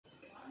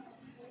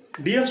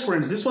Dear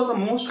students, this was the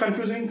most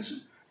confusing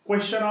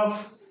question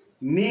of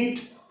NEET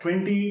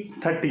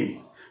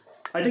 2013.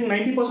 I think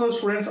 90% of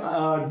students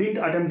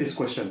didn't attempt this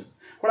question.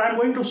 But I'm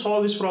going to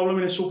solve this problem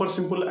in a super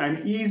simple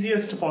and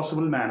easiest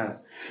possible manner.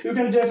 You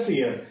can just see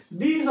here.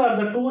 These are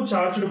the two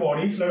charged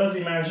bodies. Let us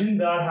imagine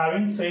they are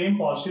having same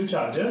positive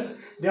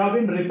charges. They have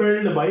been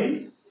repelled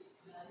by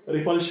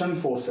repulsion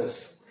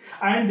forces.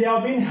 And they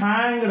have been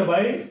hanged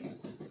by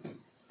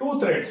two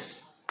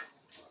threads.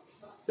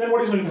 Then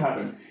what is going to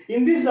happen?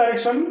 In this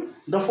direction,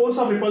 the force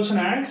of repulsion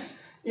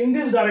acts. In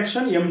this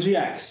direction, mg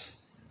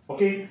acts.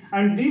 Okay,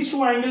 and these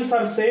two angles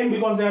are same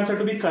because they are said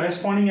to be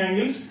corresponding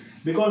angles,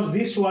 because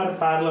these two are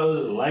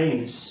parallel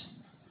lines.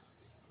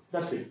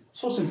 That's it.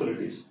 So simple it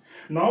is.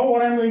 Now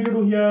what I am going to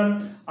do here,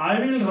 I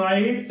will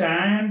write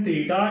tan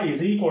theta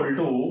is equal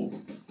to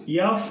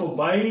f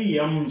by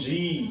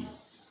mg.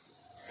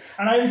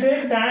 And I will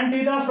take tan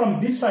theta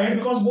from this side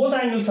because both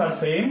angles are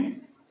same.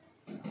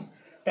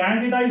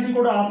 Tan theta is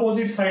equal to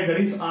opposite side, that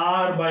is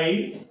r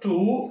by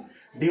 2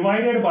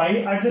 divided by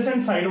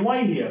adjacent side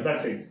y here.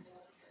 That's it.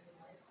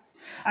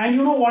 And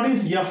you know what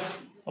is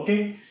f?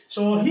 Okay.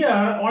 So here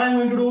what I am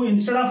going to do,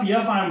 instead of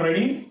f I am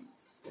writing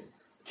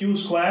q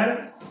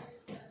square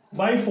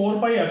by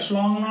 4 pi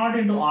epsilon naught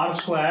into r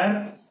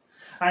square,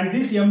 and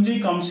this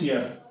mg comes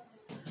here,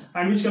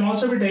 and which can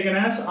also be taken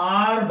as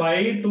r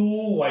by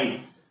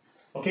 2y.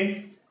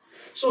 Okay.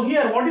 So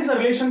here what is the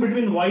relation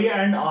between y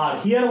and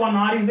r? Here one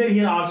r is there,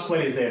 here r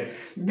square is there.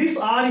 This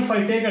r if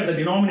I take at the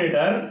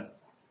denominator,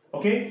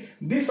 okay,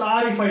 this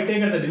r if I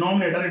take at the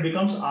denominator, it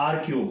becomes r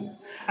cube.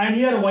 And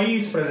here y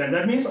is present.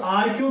 That means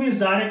r cube is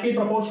directly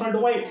proportional to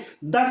y.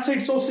 That's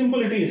it. So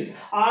simple it is.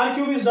 R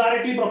cube is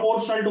directly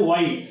proportional to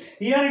y.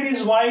 Here it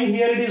is y,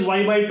 here it is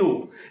y by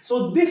 2.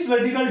 So this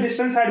vertical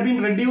distance had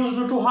been reduced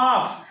to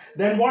half.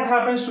 Then what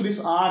happens to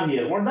this r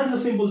here? That's the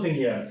simple thing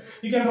here.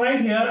 You can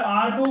write here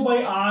r2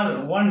 by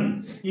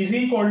r1 is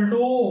equal to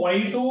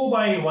y2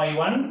 by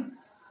y1.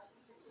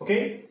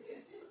 Okay?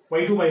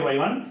 y2 by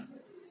y1.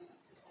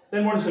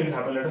 Then what is going to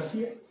happen? Let us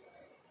see.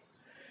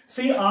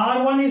 See,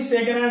 r1 is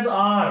taken as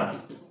r,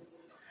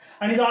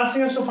 and is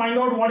asking us to find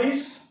out what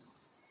is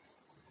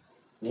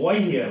y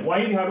here.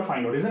 Y we have to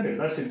find out, isn't it?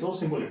 That's it. So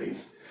simple it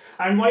is.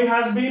 And y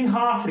has been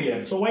halved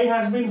here. So y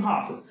has been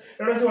halved.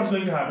 Let us see what's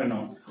going to happen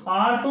now.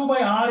 r2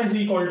 by r is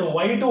equal to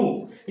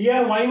y2.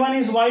 Here y1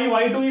 is y,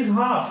 y2 is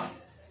half.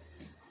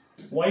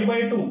 Y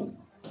by 2.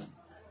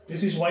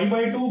 This is y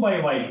by 2 by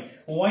y.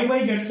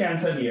 Y gets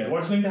cancelled here.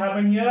 What's going to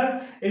happen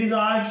here? It is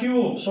r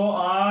cube. So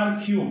r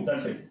cube.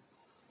 That's it.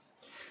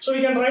 So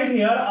you can write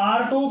here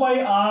r2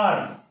 by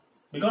r,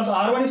 because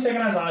r1 is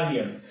taken as r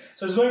here.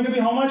 So it's going to be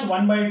how much?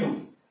 1 by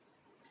 2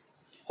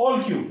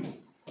 whole cube.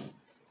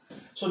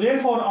 So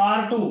therefore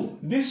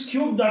r2, this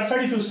cube that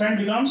side if you send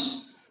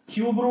becomes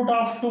cube root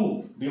of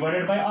 2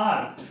 divided by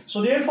r.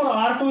 So therefore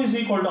r2 is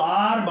equal to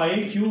r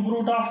by cube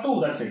root of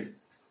 2. That's it.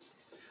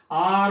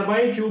 R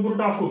by cube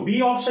root of 2.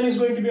 B option is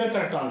going to be your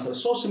correct answer.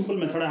 So simple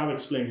method I have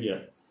explained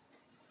here.